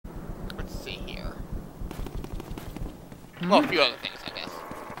Well, a few other things, I guess.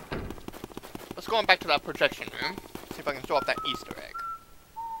 Let's go on back to that projection room. See if I can show off that Easter egg.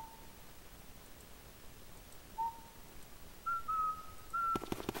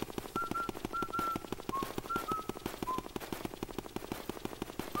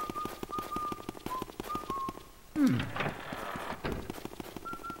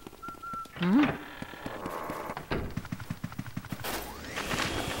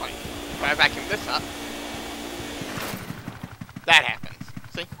 Right. If I vacuum this up, that happens.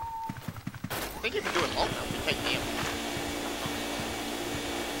 See? I think you can do it long enough to take damage.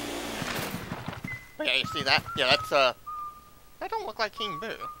 But yeah, you see that? Yeah, that's, that don't look like King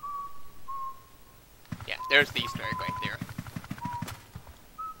Boo. Yeah, there's the Easter egg right there.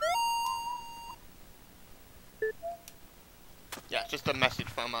 Yeah, it's just a message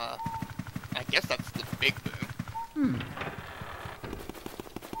from, I guess that's the Big Boo.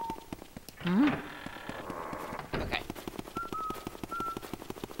 Okay.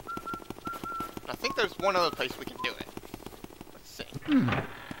 I think there's one other place we can do it. Let's see.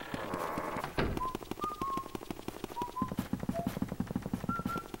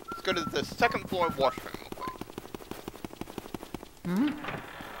 Let's go to the second floor washroom real quick.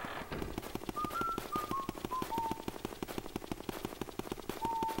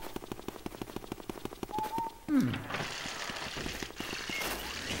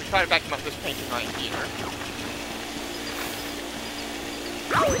 We try to vacuum up this painting right here.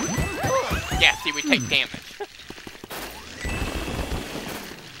 Yeah, see, we take damage.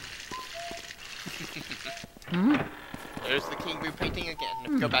 There's the King Boo painting again. And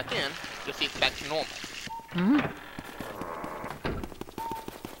if you go back in, you'll see it's back to normal.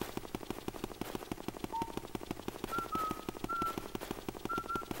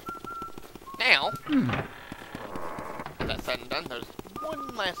 Now, with that said and done, there's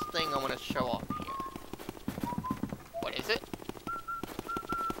one last thing I want to show off here. What is it?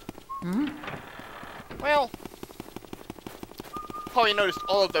 Well, probably noticed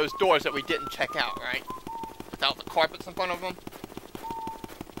all of those doors that we didn't check out, right? Without the carpets in front of them.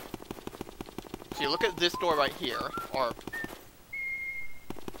 So you look at this door right here, or...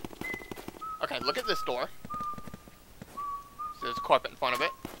 Okay, look at this door. So there's a carpet in front of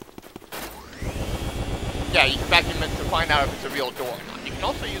it. Yeah, you can vacuum it to find out if it's a real door or not. You can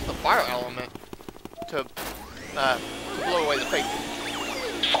also use the fire element to blow away the fake doors.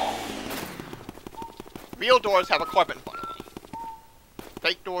 Real doors have a carpet in front of them.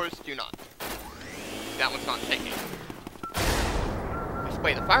 Fake doors do not. That one's not taking. You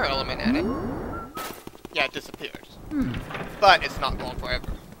spray the fire element at it. Yeah, it disappears. But it's not gone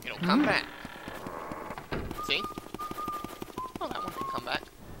forever. It'll come back. See? Oh, that one can come back.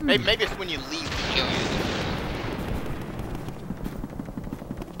 Maybe it's when you leave the area.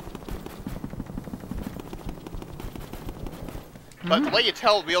 But the way you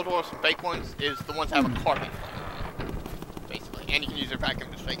tell real doors from fake ones is the ones that have a carpet in front of them, basically. And you can use your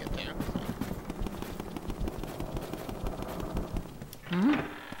vacuum to shake it too.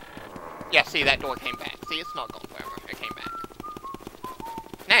 Yeah, see, that door came back. See, it's not gone forever. It came back.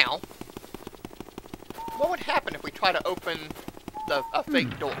 Now, what would happen if we try to open a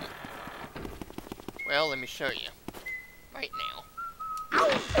fake door? Well, let me show you. Right now.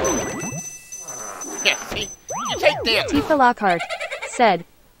 Yeah, see? You take damage. Tifa Lockhart said,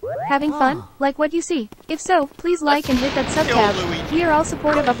 "Having fun? Like what you see? If so, please like and hit that sub tab. We are all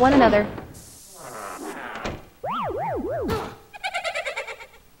supportive of one another."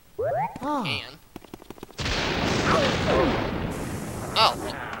 And... Oh,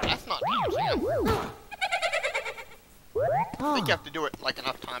 well, that's not damaging him. I think you have to do it like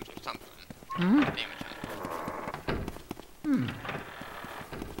enough times or something to damage him.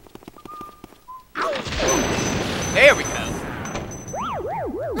 There we go.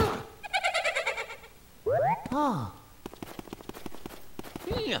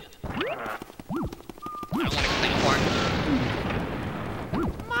 Yeah. I don't want to get that part.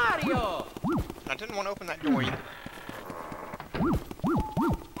 Mario! I didn't want to open that door either.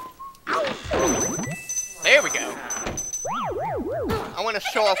 There we go. I want to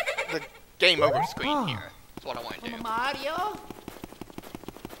show off the game over screen here. That's what I want to do. Mario?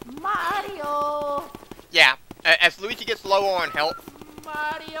 Mario! Yeah, as Luigi gets lower on health,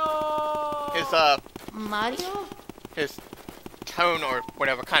 Mario! his tone or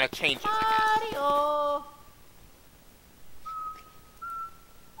whatever kind of changes, I guess. Mario!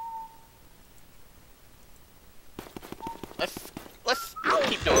 Let's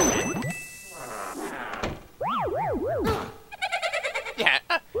keep doing it. Yeah,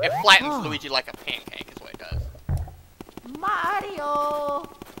 it flattens Luigi like a pancake is what it does. Mario!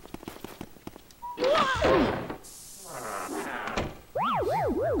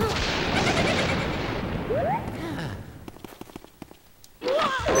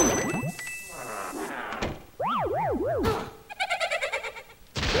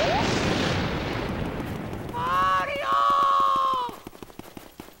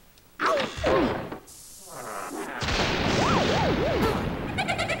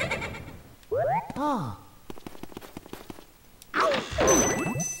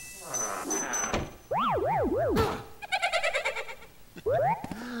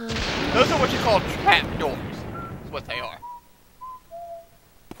 called trap doors. That's what they are.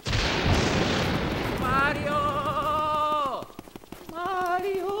 Mario!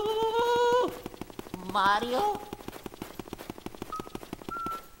 Mario! Mario?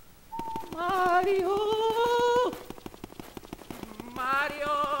 Mario!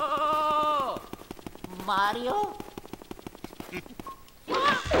 Mario! Mario?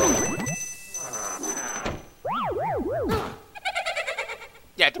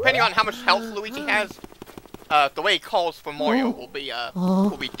 Yeah, depending on how much health Luigi has, the way he calls for Mario will be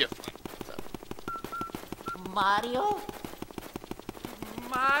different. So. Mario?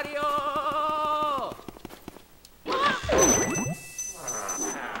 Mario!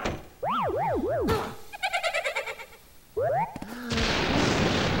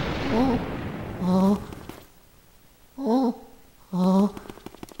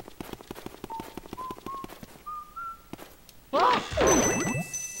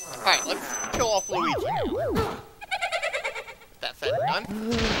 Alright, let's kill off Luigi now. That's said and done.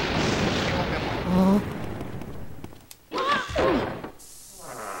 Kill him off.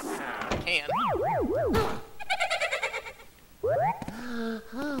 Can.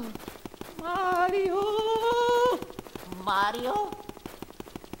 Mario! Mario?